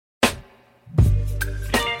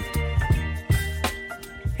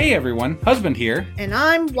Hey everyone, husband here. And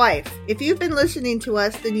I'm wife. If you've been listening to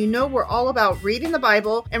us, then you know we're all about reading the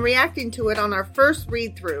Bible and reacting to it on our first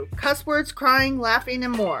read-through. Cuss words, crying, laughing,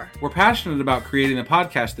 and more. We're passionate about creating a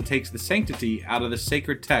podcast that takes the sanctity out of the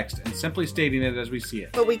sacred text and simply stating it as we see it.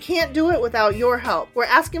 But we can't do it without your help. We're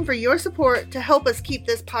asking for your support to help us keep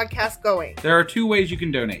this podcast going. There are two ways you can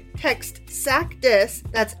donate. Text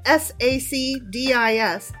SACDIS, that's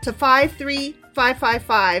SACDIS, to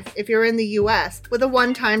 53555 if you're in the U.S. with a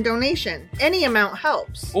one-time donation. Any amount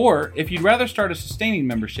helps. Or, if you'd rather start a sustaining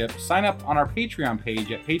membership, sign up on our Patreon page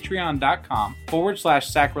at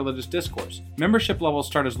patreon.com/sacrilegious discourse. Membership levels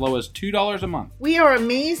start as low as $2 a month. We are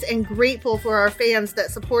amazed and grateful for our fans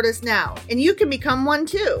that support us now, and you can become one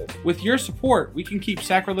too. With your support, we can keep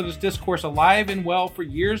Sacrilegious Discourse alive and well for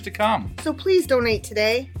years to come. So please donate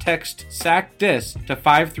today. Text SACDIS to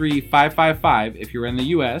 53555 if you're in the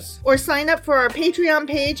U.S. Or sign up for our Patreon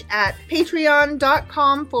page at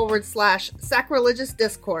patreon.com/sacrilegious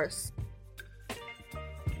discourse.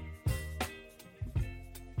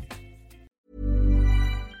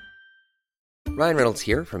 Ryan Reynolds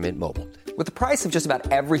here from Mint Mobile. With the price of just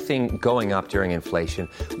about everything going up during inflation,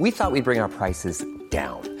 we thought we'd bring our prices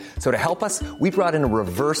down. So to help us, we brought in a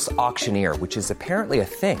reverse auctioneer, which is apparently a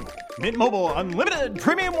thing. Mint Mobile Unlimited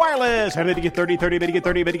Premium Wireless. How to get 30, 30, bit to get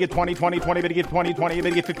 30, bit to get 20, 20, 20, bit to get 20, 20,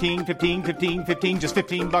 bit to get 15, 15, 15, 15, just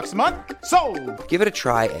 $15 a month? Sold! Give it a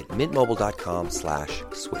try at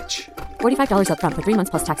mintmobile.com/switch. $45 up front for 3 months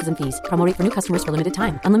plus taxes and fees. Promo rate for new customers for limited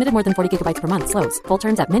time. Unlimited more than 40 gigabytes per month. Slows full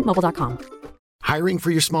terms at mintmobile.com. Hiring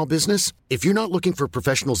for your small business? If you're not looking for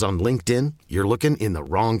professionals on LinkedIn, you're looking in the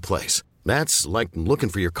wrong place. That's like looking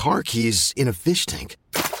for your car keys in a fish tank.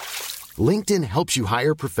 LinkedIn helps you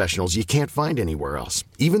hire professionals you can't find anywhere else,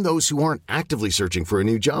 even those who aren't actively searching for a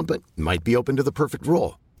new job but might be open to the perfect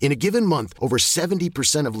role. In a given month, over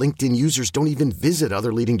 70% of LinkedIn users don't even visit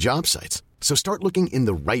other leading job sites. So start looking in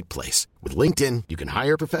the right place. With LinkedIn, you can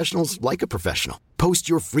hire professionals like a professional. Post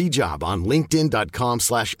your free job on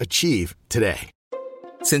linkedin.com/achieve today.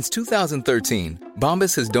 Since 2013,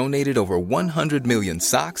 Bombas has donated over 100 million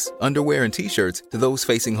socks, underwear, and T-shirts to those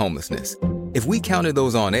facing homelessness. If we counted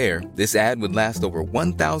those on air, this ad would last over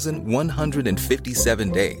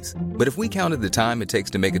 1,157 days. But if we counted the time it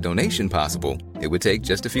takes to make a donation possible, it would take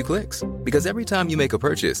just a few clicks. Because every time you make a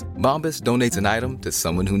purchase, Bombas donates an item to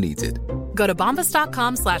someone who needs it. Go to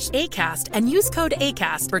bombas.com/ACAST and use code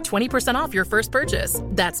ACAST for 20% off your first purchase.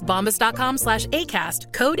 That's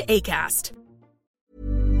bombas.com/ACAST, code ACAST.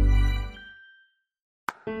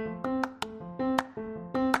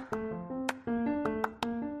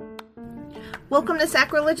 Welcome to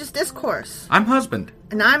Sacrilegious Discourse. I'm husband.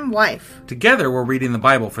 And I'm wife. Together, we're reading the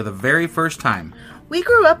Bible for the very first time. We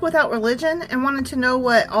grew up without religion and wanted to know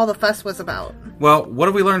what all the fuss was about. Well, what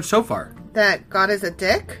have we learned so far? That God is a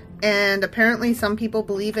dick, and apparently some people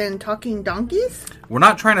believe in talking donkeys. We're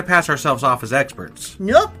not trying to pass ourselves off as experts.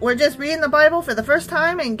 Nope, we're just reading the Bible for the first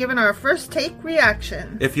time and giving our first take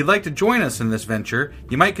reaction. If you'd like to join us in this venture,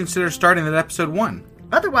 you might consider starting at episode 1.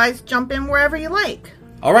 Otherwise, jump in wherever you like.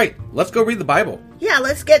 All right, let's go read the Bible. Yeah,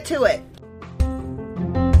 let's get to it.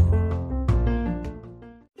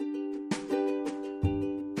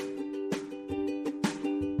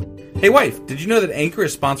 Hey wife, did you know that Anchor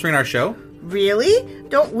is sponsoring our show? Really?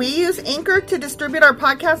 Don't we use Anchor to distribute our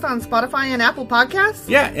podcast on Spotify and Apple Podcasts?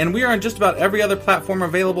 Yeah, and we are on just about every other platform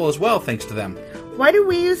available as well, thanks to them. Why do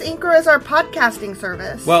we use Anchor as our podcasting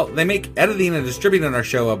service? Well, they make editing and distributing our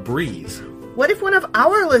show a breeze. What if one of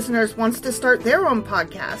our listeners wants to start their own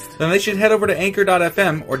podcast? Then they should head over to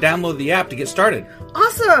anchor.fm or download the app to get started.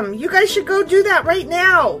 Awesome! You guys should go do that right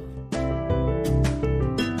now!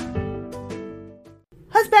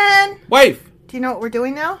 Husband! Wife! Do you know what we're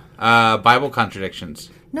doing now? Bible contradictions.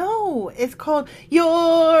 No, it's called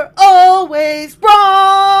You're Always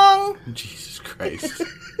Wrong! Jesus Christ.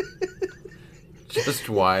 Just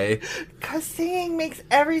why? Because singing makes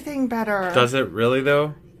everything better. Does it really,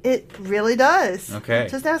 though? It really does. Okay.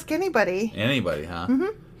 Just ask anybody. Anybody, huh? Mm-hmm.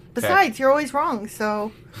 Besides, you're always wrong,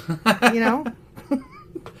 so, you know.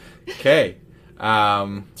 Okay.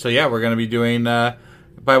 So, yeah, we're going to be doing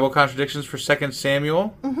Bible contradictions for 2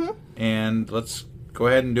 Samuel. Mm-hmm. And let's go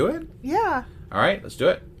ahead and do it? Yeah. All right, let's do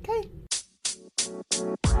it. Okay.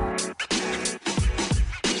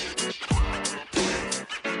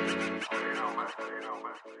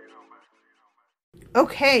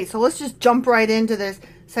 Okay, so let's just jump right into this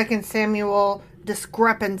 2 Samuel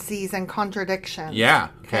discrepancies and contradictions. Yeah,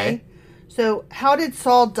 okay. So, how did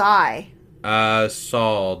Saul die?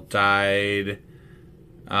 Saul died,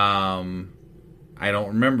 I don't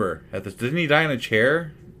remember. Didn't he die in a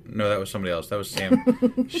chair? No, that was somebody else. That was Sam.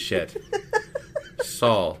 Shit.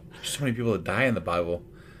 Saul. There's so many people that die in the Bible.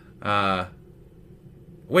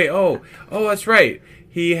 Wait, that's right.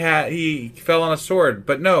 He fell on a sword,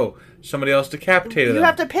 but no, somebody else decapitated him. You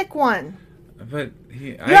have to pick one. But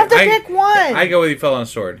you have to pick one. I go with he fell on a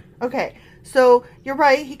sword. Okay, so you're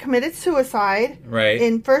right. He committed suicide. Right.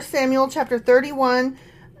 In 1 Samuel chapter 31,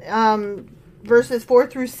 verses 4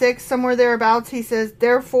 through 6, somewhere thereabouts, he says,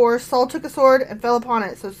 "Therefore Saul took a sword and fell upon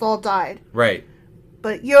it." So Saul died. Right.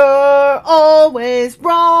 But you're always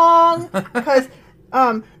wrong. Because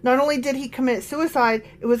not only did he commit suicide,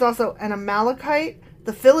 it was also an Amalekite,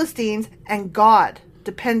 the Philistines, and God,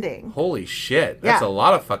 depending. Holy shit. That's Yeah. a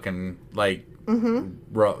lot of fucking, like,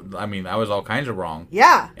 I mean, I was all kinds of wrong.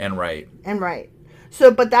 Yeah. And right. And right. So,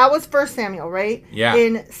 but that was 1 Samuel, right? Yeah.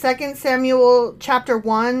 In 2 Samuel chapter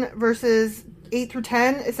 1, verses 8 through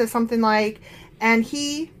 10, it says something like, "And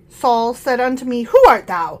he, Saul, said unto me, Who art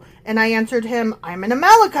thou? And I answered him, I am an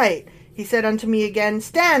Amalekite. He said unto me again,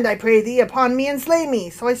 Stand, I pray thee, upon me and slay me.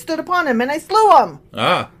 So I stood upon him, and I slew him."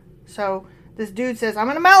 So this dude says, "I'm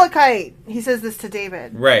an Amalekite." He says this to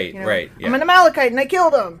David. Right, right. Yeah. "I'm an Amalekite, and I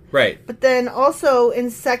killed him." Right. But then also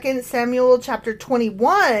in 2 Samuel chapter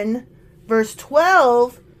 21, verse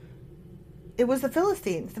 12, it was the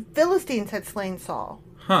Philistines. The Philistines had slain Saul.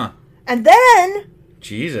 Huh. And then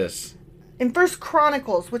Jesus. in 1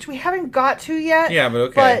 Chronicles, which we haven't got to yet. Yeah, but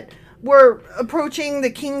okay. But we're approaching the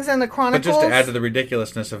Kings and the Chronicles. But just to add to the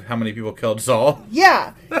ridiculousness of how many people killed Saul.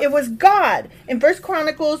 Yeah, it was God. In 1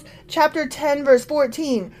 Chronicles chapter 10, verse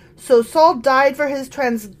 14, "So Saul died for his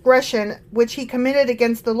transgression, which he committed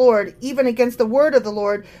against the Lord, even against the word of the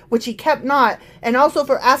Lord, which he kept not, and also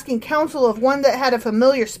for asking counsel of one that had a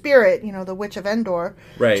familiar spirit," the witch of Endor,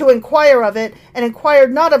 right, "to inquire of it, and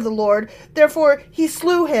inquired not of the Lord. Therefore he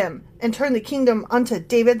slew him, and turned the kingdom unto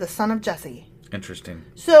David the son of Jesse." Interesting.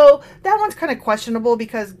 So that one's kind of questionable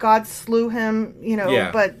because God slew him, Yeah.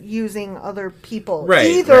 but using other people. Right,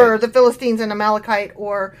 Either right. the Philistines and Amalekite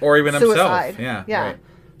or even suicide. himself. Yeah. Right.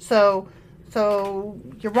 So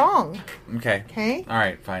you're wrong. Okay. Okay. All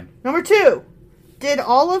right, fine. Number 2. Did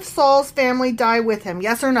all of Saul's family die with him?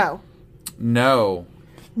 Yes or no? No.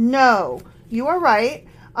 No. You are right.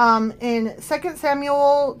 In 2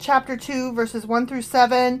 Samuel chapter 2, verses 1 through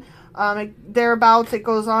 7, thereabouts, it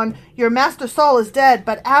goes on, "Your master Saul is dead,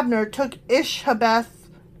 but Abner took Ishbosheth,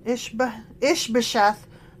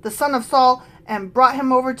 the son of Saul, and brought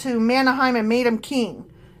him over to Mahanaim and made him king."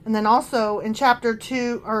 And then also in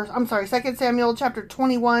 2 Samuel chapter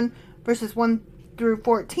 21, verses 1 through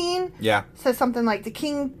 14, says something like, "The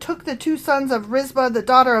king took the 2 sons of Rizpah, the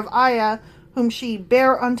daughter of Aiah, whom she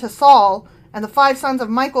bare unto Saul, and the 5 sons of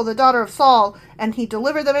Michal, the daughter of Saul, and he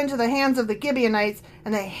delivered them into the hands of the Gibeonites,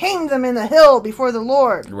 and they hanged them in the hill before the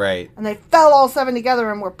Lord. Right. And they fell all 7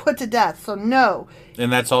 together and were put to death." So no.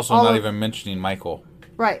 And that's also not even mentioning Michael.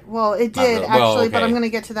 Right. Well, it did, really. actually, but Okay. I'm going to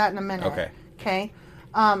get to that in a minute. Okay. Okay.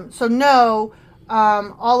 So no,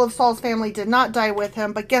 all of Saul's family did not die with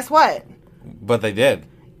him, but guess what? But they did.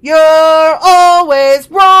 You're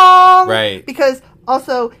always wrong! Right. Because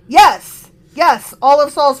also, yes, all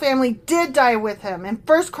of Saul's family did die with him. In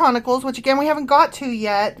 1 Chronicles, which again we haven't got to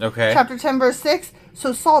yet, okay, chapter 10, verse 6,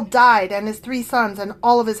 "So Saul died, and his 3 sons, and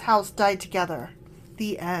all of his house died together."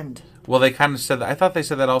 The end. Well, they kind of said that. I thought they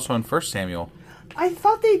said that also in 1 Samuel. I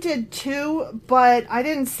thought they did too, but I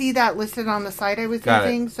didn't see that listed on the site I was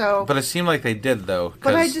using. So, but it seemed like they did though.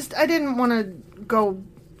 But I didn't want to go.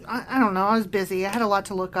 I don't know. I was busy. I had a lot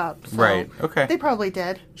to look up. So right. Okay. They probably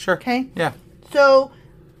did. Sure. Okay. Yeah. So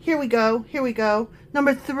here we go.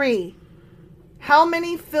 Number 3. How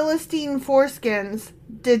many Philistine foreskins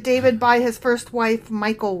did David buy his first wife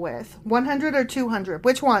Michal with? 100 or 200?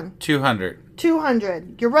 Which one? 200.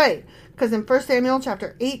 200. You're right. Because in 1 Samuel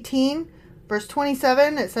chapter 18, verse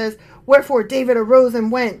 27, it says, "Wherefore David arose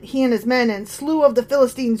and went, he and his men, and slew of the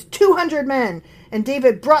Philistines 200 men. And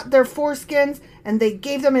David brought their foreskins, and they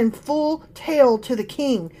gave them in full tale to the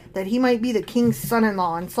king, that he might be the king's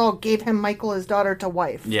son-in-law. And Saul gave him Michal his daughter to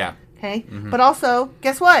wife." Yeah. Okay? Mm-hmm. But also,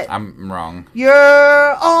 guess what? I'm wrong.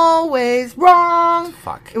 You're always wrong.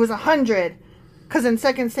 Fuck. It was 100. Because in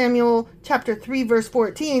 2 Samuel chapter 3, verse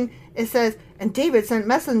 14, it says, "And David sent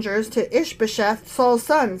messengers to Ishbosheth, Saul's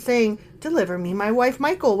son, saying, Deliver me my wife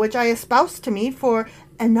Michal, which I espoused to me for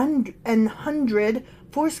an hundred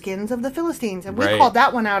foreskins of the Philistines." And we called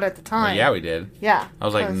that one out at the time. Well, yeah, we did. Yeah. I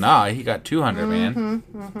was like, nah, he got 200, man.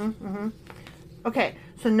 Okay,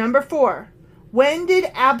 so number 4. When did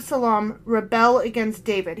Absalom rebel against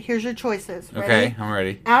David? Here's your choices. Ready? Okay, I'm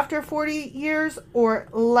ready. After 40 years or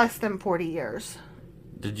less than 40 years?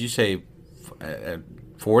 Did you say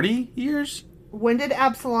 40 years? when did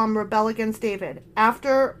Absalom rebel against David?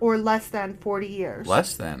 After or less than 40 years?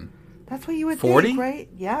 Less than. That's what you would 40? think, right?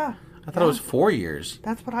 Yeah. I thought it was 4 years.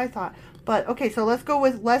 That's what I thought. But, okay, so let's go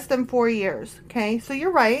with less than 4 years. Okay, so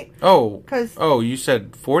you're right. Oh, you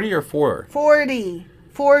said 40 or 4? 40.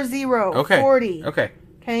 40. Okay. 40. Okay.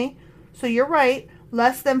 Okay, so you're right.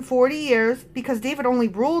 Less than 40 years, because David only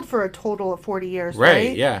ruled for a total of 40 years,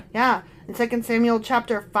 right? Yeah. Yeah. In 2 Samuel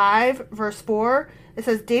chapter 5, verse 4, it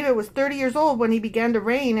says David was 30 years old when he began to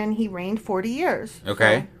reign, and he reigned 40 years.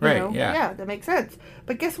 Okay, so, right, yeah. Yeah, that makes sense.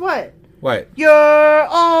 But guess what? What? You're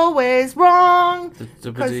always wrong.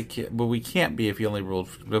 But we can't be if you only ruled...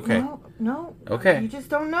 Okay. No. Okay. You just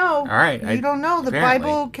don't know. All right. You don't know. The apparently.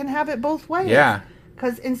 Bible can have it both ways. Yeah.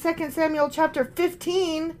 Because in 2 Samuel chapter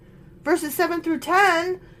 15, verses 7 through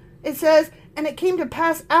 10, it says, "And it came to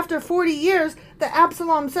pass after 40 years that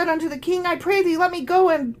Absalom said unto the king, I pray thee, let me go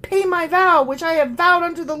and pay my vow, which I have vowed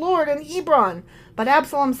unto the Lord in Hebron. But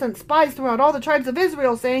Absalom sent spies throughout all the tribes of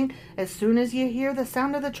Israel, saying, As soon as ye hear the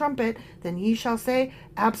sound of the trumpet, then ye shall say,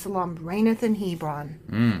 Absalom reigneth in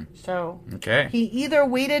Hebron." So, okay. He either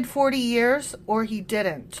waited 40 years or he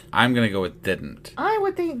didn't. I'm going to go with didn't. I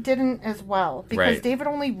would think didn't as well, because Right. David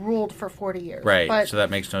only ruled for 40 years. Right, But, so that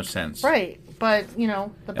makes no sense. right, but,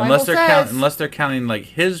 the Bible says... Unless they're counting, like,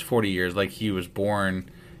 his 40 years, like he was born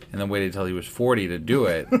and then waited until he was 40 to do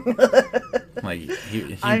it. Like,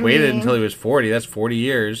 he waited until he was 40. That's 40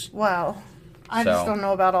 years. Well, I just don't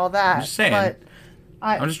know about all that. I'm just saying. But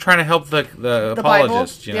I'm just trying to help the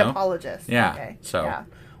apologist, Bible, you know? The apologist. Yeah, Okay. so. Yeah.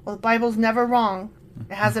 Well, the Bible's never wrong.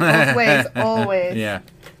 It has it both ways, always. Yeah.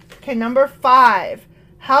 Okay, number 5.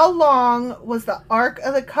 How long was the Ark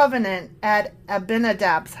of the Covenant at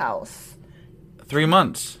Abinadab's house? 3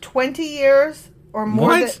 months. 20 years or more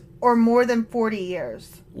What? more than 40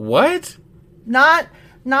 years. What? Not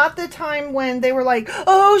the time when they were like,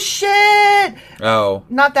 "Oh shit!" Oh.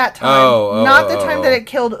 Not that time. Not the time that it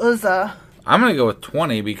killed Uzzah. I'm going to go with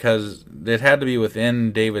 20 because it had to be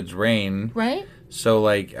within David's reign. Right? So,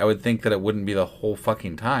 like, I would think that it wouldn't be the whole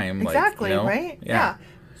fucking time. Exactly, like, right? Yeah.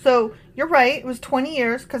 So, you're right. It was 20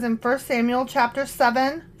 years because in 1 Samuel chapter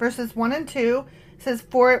 7, verses 1 and 2, it says,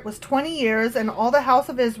 "For it was 20 years, and all the house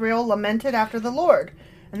of Israel lamented after the Lord."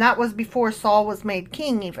 And that was before Saul was made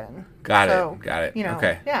king even. Got it.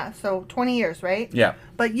 Okay. Yeah, so 20 years, right? Yeah.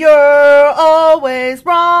 But you're always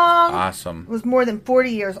wrong. Awesome. It was more than 40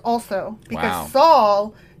 years also. Because Wow.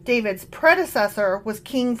 Saul, David's predecessor, was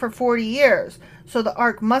king for 40 years. So the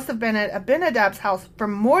ark must have been at Abinadab's house for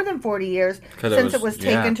more than 40 years, since it was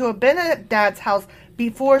taken to Abinadab's house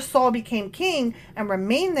before Saul became king and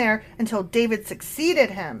remained there until David succeeded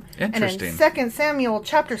him. Interesting. And in 2 Samuel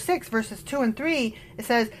chapter 6, verses 2 and 3, it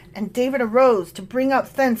says, "And David arose to bring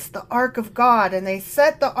up thence the ark of God, and they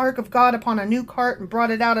set the ark of God upon a new cart and brought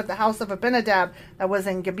it out of the house of Abinadab that was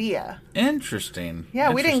in Gibeah." Interesting.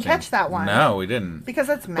 Yeah, we didn't catch that one. No, we didn't. Because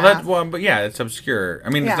it's math. But yeah, it's obscure. I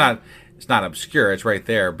mean, Yeah. it's not obscure. It's right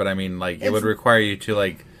there. But I mean, like, it would require you to,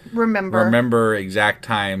 like, Remember exact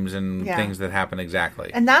times and Yeah. things that happen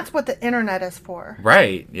exactly. And that's what the internet is for.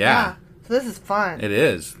 Right. Yeah. So this is fun. It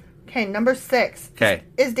is. Okay, number 6. Okay.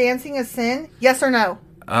 Is dancing a sin? Yes or no?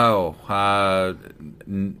 Oh,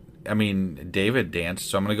 I mean, David danced,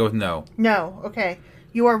 so I'm going to go with no. No. Okay.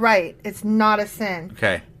 You are right. It's not a sin.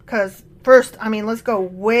 Okay. Because first, I mean, let's go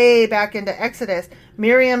way back into Exodus.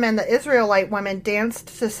 Miriam and the Israelite women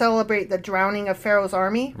danced to celebrate the drowning of Pharaoh's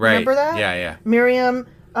army. Right. Remember that? Yeah. Miriam,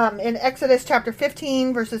 in Exodus chapter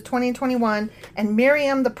 15, verses 20 and 21, "And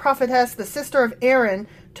Miriam, the prophetess, the sister of Aaron,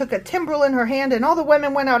 took a timbrel in her hand, and all the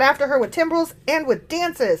women went out after her with timbrels and with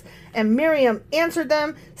dances. And Miriam answered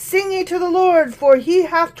them, Sing ye to the Lord, for he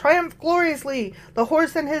hath triumphed gloriously. The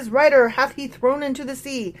horse and his rider hath he thrown into the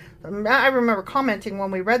sea." I remember commenting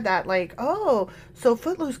when we read that, like, oh, so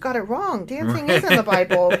Footloose got it wrong. Dancing is in the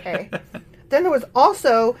Bible. Okay. Then there was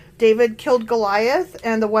also David killed Goliath,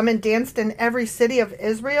 and the women danced in every city of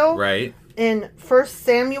Israel. Right. In 1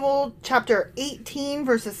 Samuel chapter 18,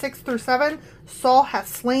 verses 6 through 7, Saul hath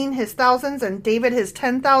slain his thousands and David his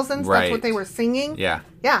 10,000s. Right. That's what they were singing. Yeah.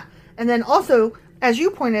 Yeah. And then also, as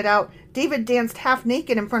you pointed out, David danced half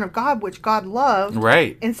naked in front of God, which God loved.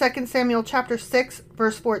 Right. In 2 Samuel chapter 6,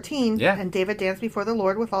 verse 14, Yeah. And David danced before the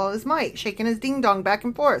Lord with all his might, shaking his ding-dong back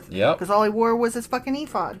and forth. Yep. Because all he wore was his fucking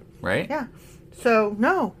ephod. Right. Yeah. So,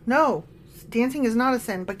 no. Dancing is not a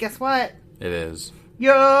sin. But guess what? It is.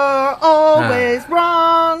 You're always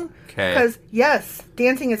wrong. Okay. Because, yes,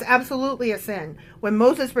 dancing is absolutely a sin. When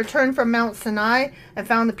Moses returned from Mount Sinai and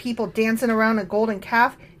found the people dancing around a golden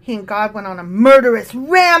calf, he and God went on a murderous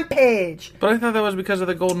rampage. But I thought that was because of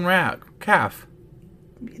the golden calf.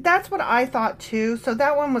 That's what I thought too. So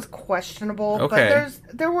that one was questionable. Okay.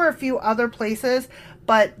 But there were a few other places,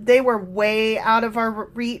 but they were way out of our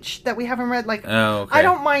reach that we haven't read. Like, I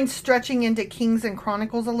don't mind stretching into Kings and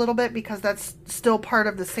Chronicles a little bit because that's still part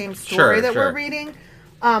of the same story that we're reading.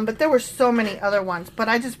 But there were so many other ones. But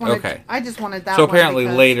I just wanted that. So apparently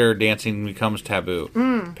later dancing becomes taboo.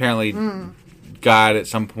 Apparently God at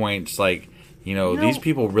some point's like, these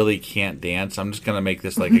people really can't dance. I'm just going to make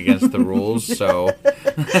this like against the rules. So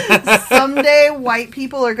someday white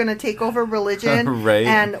people are going to take over religion, right?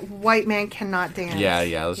 And white man cannot dance.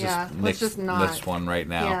 Yeah. Let's just not this one right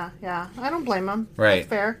now. Yeah. I don't blame them. Right. That's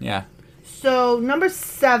fair. Yeah. So number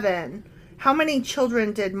 7, how many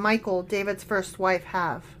children did Michal, David's first wife,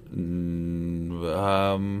 have?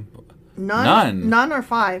 None. None or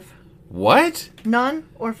 5? What? None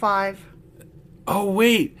or 5? Oh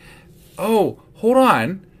wait. Oh, hold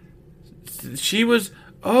on. She was...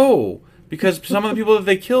 because some of the people that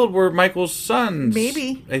they killed were Michal's sons.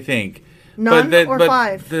 Maybe. I think. None or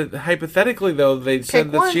 5? Hypothetically, though, they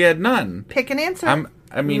said that she had none. Pick an answer.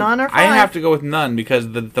 None or 5. I have to go with none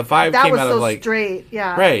because the 5 came out of like... That was so straight,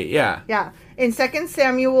 yeah. Right, yeah. Yeah. In 2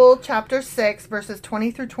 Samuel chapter 6, verses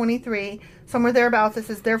 20 through 23, somewhere thereabouts, it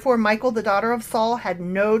says, Therefore Michal, the daughter of Saul, had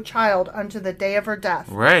no child unto the day of her death.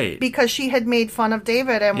 Right. Because she had made fun of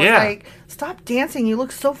David and was like, stop dancing, you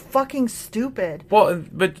look so fucking stupid. Well,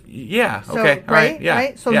 but, yeah, so, okay. Right? Yeah.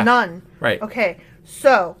 Right? So none. Right. Okay.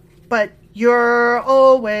 So, but you're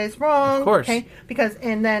always wrong. Of course. Okay? Because,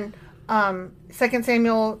 and then 2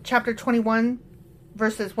 Samuel chapter 21,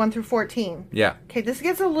 verses 1 through 14. Yeah. Okay, this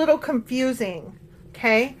gets a little confusing.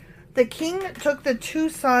 Okay? The king took the 2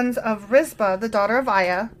 sons of Rizpah, the daughter of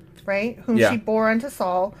Aiah, right? Whom she bore unto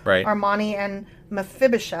Saul. Right. Armani and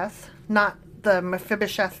Mephibosheth. Not the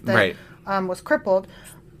Mephibosheth that was crippled.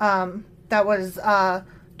 That was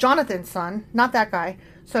Jonathan's son. Not that guy.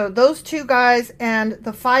 So those 2 guys and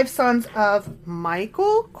the 5 sons of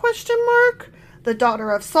Michal, ? The daughter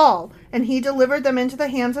of Saul, and he delivered them into the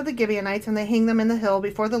hands of the Gibeonites, and they hanged them in the hill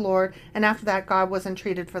before the Lord, and after that God was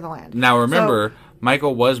entreated for the land. Now remember,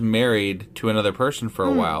 Michal was married to another person for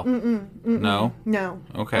a while. No? No.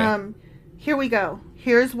 Okay. Here we go.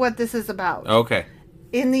 Here's what this is about. Okay.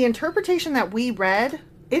 In the interpretation that we read,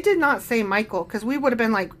 it did not say Michal, because we would have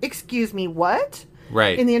been like, excuse me, what?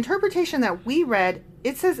 Right. In the interpretation that we read,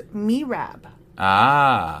 it says Merab.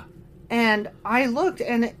 Ah. And I looked,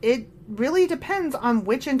 and it really depends on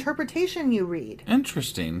which interpretation you read.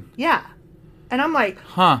 Interesting. Yeah. And I'm like,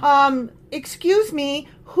 excuse me,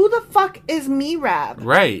 who the fuck is Merab?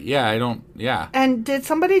 Right. Yeah, I don't, yeah. And did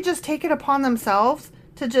somebody just take it upon themselves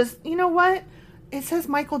to just, you know what? It says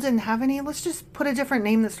Michal didn't have any. Let's just put a different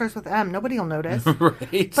name that starts with M. Nobody will notice.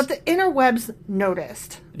 Right. But the interwebs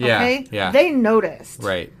noticed. Yeah. Okay? Yeah. They noticed.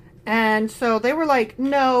 Right. And so they were like,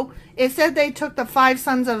 no. It said they took the 5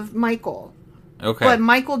 sons of Michal. Okay. But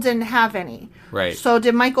Michal didn't have any. Right. So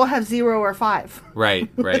did Michal have 0 or 5? Right.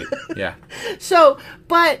 Yeah. So,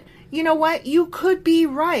 but you know what? You could be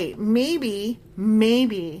right. Maybe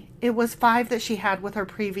it was 5 that she had with her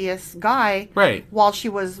previous guy. Right. While she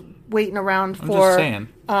was waiting around for, I'm just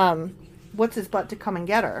saying. What's his butt to come and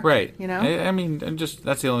get her. Right. You know? I mean,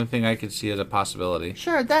 that's the only thing I could see as a possibility.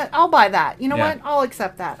 Sure, I'll buy that. You know what? I'll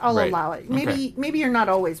accept that. I'll Right. allow it. Okay. Maybe you're not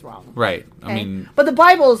always wrong. Right. Okay? I mean, but the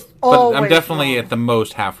Bible's always I'm definitely wrong. at the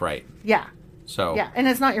most half right. Yeah. So. Yeah, and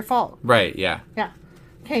it's not your fault. Right, yeah. Yeah.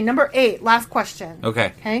 Okay, number 8, last question.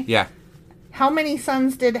 Okay. Okay? Yeah. How many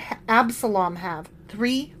sons did Absalom have?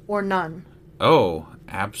 3 or none? Oh,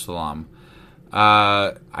 Absalom.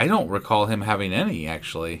 I don't recall him having any,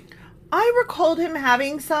 actually. I recalled him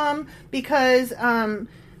having some because,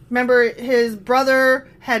 remember, his brother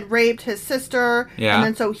had raped his sister. Yeah. And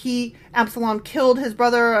then so Absalom killed his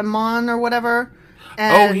brother Amnon or whatever.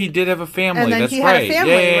 And, he did have a family. And then that's he right. had a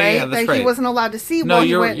family, right? Yeah, that's that right. he wasn't allowed to see while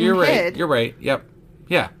he went and right. hid. You're right. Yep.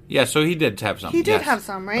 Yeah, so he did have some. He did have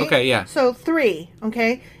some, right? Okay, yeah. So 3,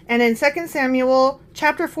 okay? And in 2 Samuel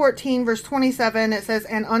chapter 14, verse 27, it says,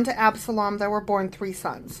 And unto Absalom there were born 3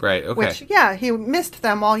 sons. Right, okay. Which, yeah, he missed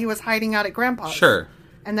them while he was hiding out at Grandpa's. Sure.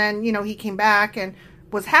 And then, he came back and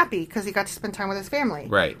was happy because he got to spend time with his family.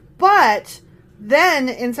 Right. But then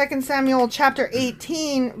in 2 Samuel chapter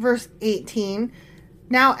 18, verse 18,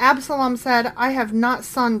 Now Absalom said, I have not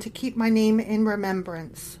son to keep my name in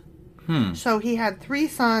remembrance. So he had 3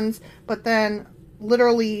 sons, but then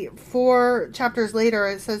literally 4 chapters later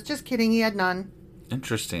it says, just kidding, he had none.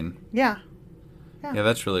 Interesting. Yeah. Yeah,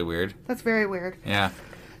 that's really weird. That's very weird. Yeah.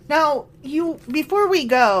 Now, before we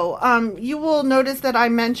go, you will notice that I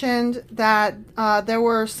mentioned that there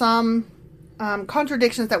were some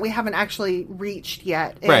contradictions that we haven't actually reached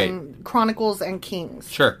yet in Chronicles and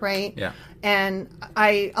Kings. Sure. Right? Yeah. And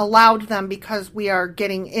I allowed them because we are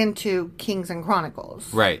getting into Kings and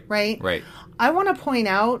Chronicles. Right. Right? Right. I want to point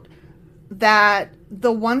out that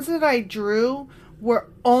the ones that I drew were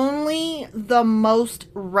only the most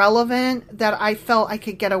relevant that I felt I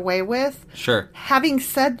could get away with. Sure. Having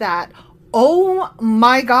said that, oh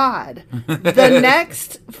my God, the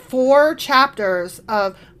next 4 chapters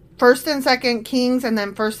of 1st and 2nd Kings and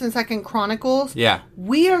then 1st and 2nd Chronicles,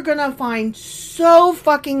 we are going to find so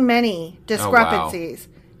fucking many discrepancies.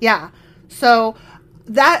 Oh, wow. Yeah. So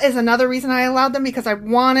that is another reason I allowed them, because I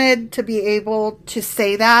wanted to be able to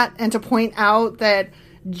say that and to point out that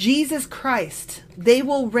Jesus Christ, they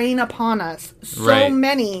will rain upon us so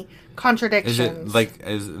many contradictions. Is it like,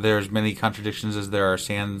 is there as many contradictions as there are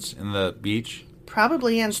sands in the beach?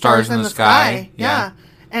 Probably, and stars in the sky. Yeah.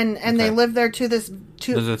 And they live there to this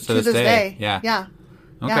day. Yeah. Yeah.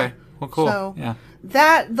 Okay. Yeah. Well, cool. So yeah.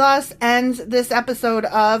 That thus ends this episode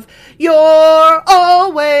of You're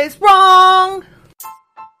Always Wrong.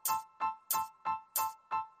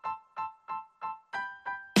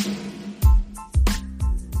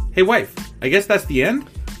 Hey, wife, I guess that's the end?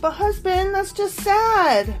 But husband, that's just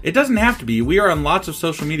sad. It doesn't have to be. We are on lots of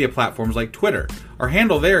social media platforms like Twitter. Our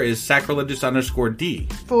handle there is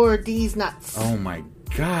sacrilegious_D. For D's nuts. Oh my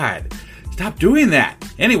God. Stop doing that.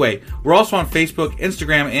 Anyway, we're also on Facebook,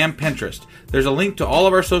 Instagram, and Pinterest. There's a link to all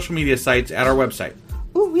of our social media sites at our website.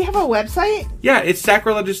 Ooh, we have a website? Yeah, it's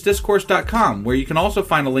sacrilegiousdiscourse.com, where you can also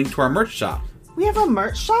find a link to our merch shop. We have a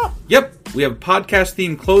merch shop? Yep, we have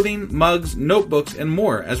podcast-themed clothing, mugs, notebooks, and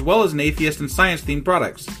more, as well as an atheist and science-themed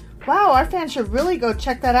products. Wow, our fans should really go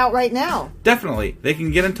check that out right now. Definitely. They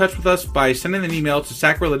can get in touch with us by sending an email to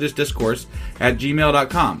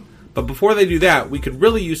sacrilegiousdiscourse@gmail.com. But before they do that, we could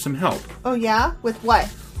really use some help. Oh yeah? With what?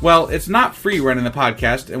 Well, it's not free running the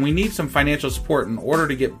podcast, and we need some financial support in order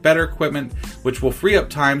to get better equipment, which will free up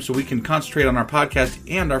time so we can concentrate on our podcast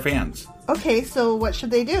and our fans. Okay, so what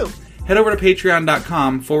should they do? Head over to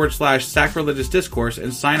patreon.com/sacrilegiousdiscourse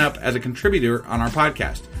and sign up as a contributor on our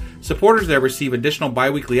podcast. Supporters there receive additional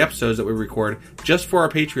bi-weekly episodes that we record just for our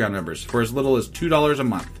Patreon members for as little as $2 a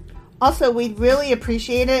month. Also, we'd really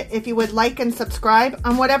appreciate it if you would like and subscribe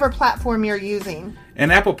on whatever platform you're using.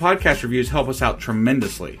 And Apple Podcast reviews help us out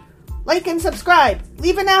tremendously. Like and subscribe.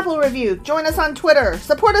 Leave an Apple review. Join us on Twitter.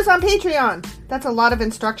 Support us on Patreon. That's a lot of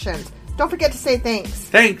instructions. Don't forget to say thanks.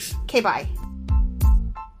 Thanks. Okay, bye.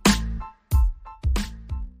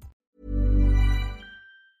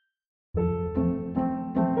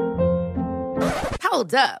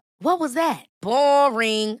 Hold up. What was that?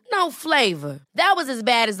 Boring. No flavor. That was as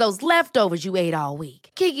bad as those leftovers you ate all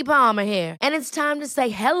week. Keke Palmer here, and it's time to say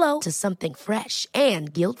hello to something fresh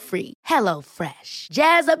and guilt-free. HelloFresh.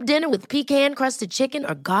 Jazz up dinner with pecan-crusted chicken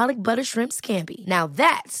or garlic butter shrimp scampi. Now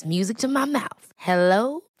that's music to my mouth.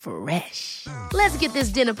 HelloFresh. Let's get this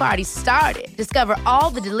dinner party started. Discover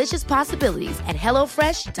all the delicious possibilities at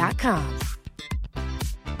HelloFresh.com.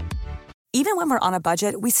 Even when we're on a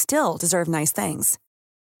budget, we still deserve nice things.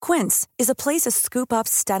 Quince is a place to scoop up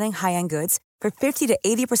stunning high-end goods for 50 to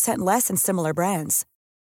 80% less than similar brands.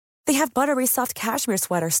 They have buttery soft cashmere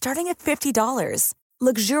sweaters starting at $50,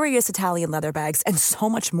 luxurious Italian leather bags, and so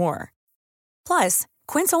much more. Plus,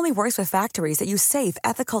 Quince only works with factories that use safe,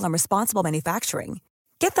 ethical, and responsible manufacturing.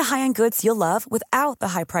 Get the high-end goods you'll love without the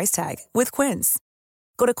high price tag with Quince.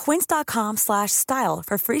 Go to quince.com/style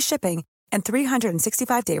for free shipping and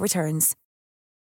 365-day returns.